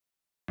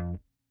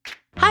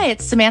Hi,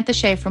 it's Samantha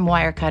Shea from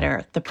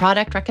Wirecutter, the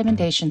product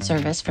recommendation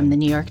service from the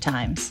New York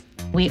Times.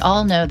 We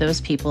all know those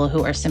people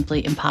who are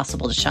simply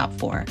impossible to shop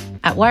for.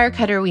 At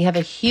Wirecutter, we have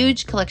a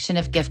huge collection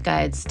of gift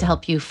guides to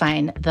help you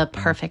find the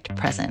perfect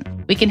present.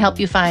 We can help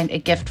you find a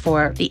gift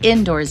for the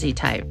indoorsy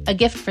type, a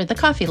gift for the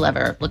coffee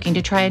lover looking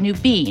to try a new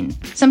bean,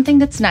 something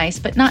that's nice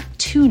but not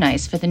too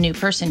nice for the new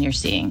person you're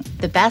seeing,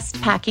 the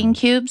best packing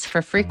cubes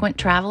for frequent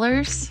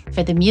travelers,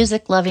 for the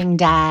music-loving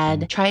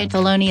dad, try a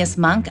Thelonious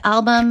Monk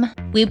album.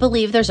 We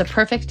believe there's a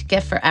perfect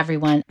gift for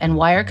everyone, and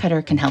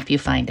Wirecutter can help you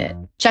find it.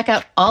 Check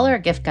out all our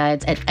gift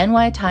guides at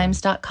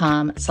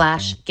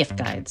nytimes.com/gift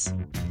guides.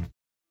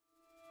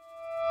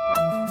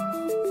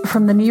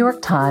 From the New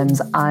York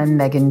Times, I'm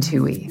Megan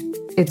Twohey.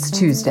 It's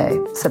Tuesday,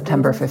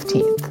 September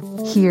 15th.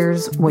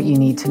 Here's what you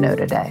need to know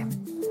today.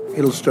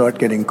 It'll start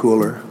getting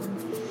cooler.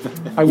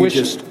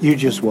 You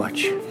just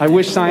watch. I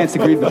wish science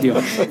agreed with you.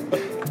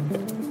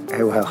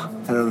 Hey, well,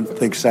 I don't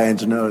think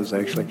science knows,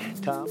 actually.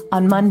 Tom?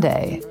 On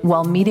Monday,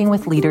 while meeting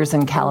with leaders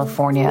in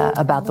California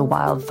about the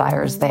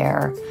wildfires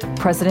there,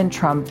 President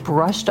Trump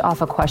brushed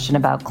off a question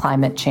about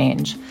climate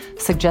change,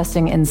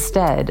 suggesting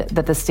instead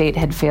that the state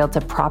had failed to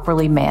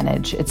properly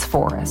manage its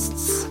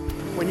forests.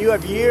 When you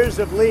have years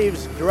of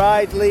leaves,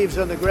 dried leaves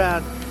on the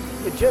ground,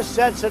 it just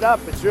sets it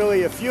up. It's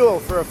really a fuel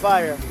for a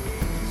fire.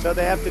 So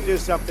they have to do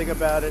something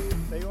about it.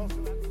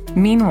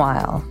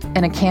 Meanwhile,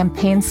 in a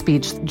campaign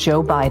speech,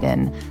 Joe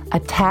Biden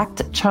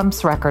attacked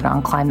Trump's record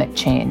on climate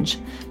change,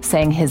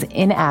 saying his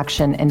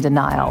inaction and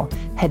denial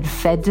had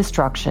fed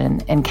destruction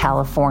in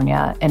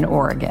California and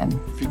Oregon.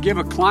 If you give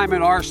a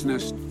climate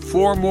arsonist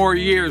 4 more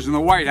years in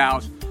the White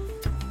House,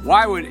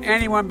 why would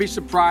anyone be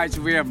surprised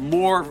if we have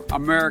more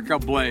America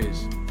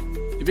ablaze?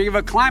 If you give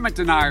a climate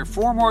denier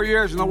 4 more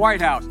years in the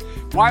White House,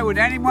 why would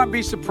anyone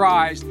be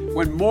surprised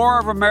when more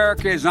of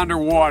America is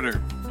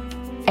underwater?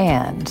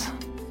 And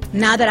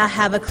now that I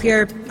have a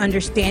clear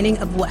understanding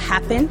of what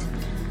happened,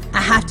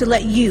 I have to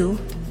let you,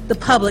 the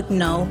public,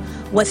 know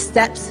what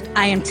steps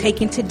I am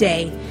taking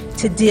today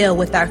to deal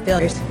with our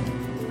failures.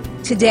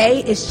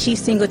 Today is Chief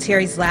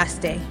Singletary's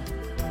last day.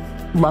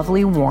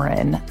 Lovely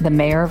Warren, the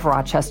mayor of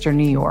Rochester,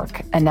 New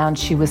York,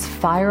 announced she was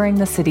firing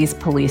the city's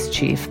police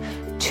chief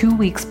 2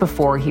 weeks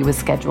before he was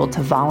scheduled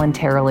to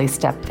voluntarily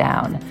step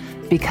down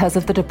because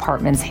of the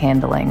department's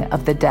handling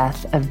of the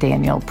death of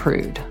Daniel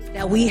Prude.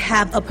 That we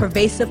have a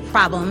pervasive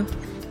problem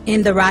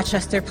in the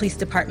Rochester Police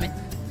Department,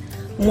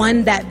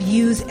 one that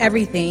views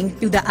everything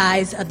through the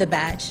eyes of the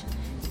badge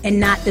and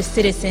not the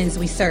citizens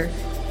we serve.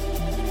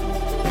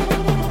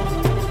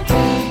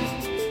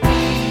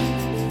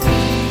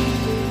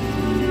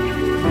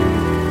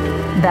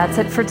 That's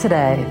it for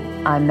today.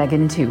 I'm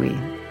Megan Twohey.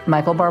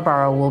 Michael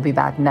Barbaro will be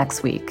back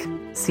next week.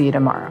 See you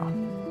tomorrow.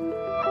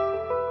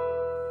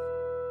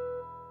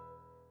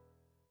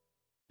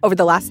 Over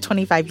the last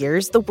 25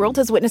 years, the world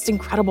has witnessed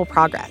incredible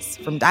progress,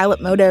 from dial-up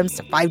modems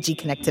to 5G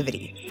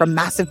connectivity, from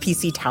massive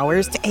PC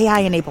towers to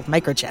AI-enabled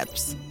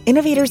microchips.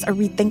 Innovators are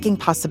rethinking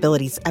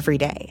possibilities every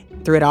day.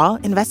 Through it all,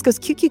 Invesco's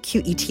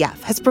QQQ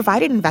ETF has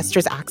provided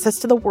investors access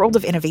to the world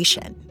of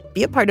innovation.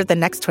 Be a part of the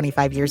next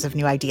 25 years of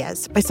new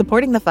ideas by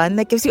supporting the fund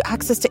that gives you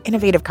access to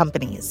innovative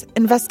companies.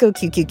 Invesco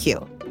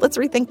QQQ. Let's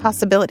rethink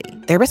possibility.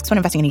 There are risks when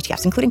investing in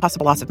ETFs, including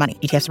possible loss of money.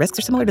 ETFs' risks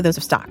are similar to those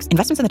of stocks.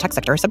 Investments in the tech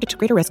sector are subject to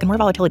greater risk and more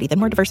volatility than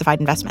more diversified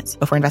investments.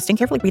 Before investing,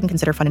 carefully read and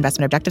consider fund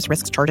investment objectives,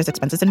 risks, charges,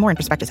 expenses, and more in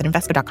prospectus at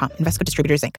Invesco.com. Invesco Distributors, Inc.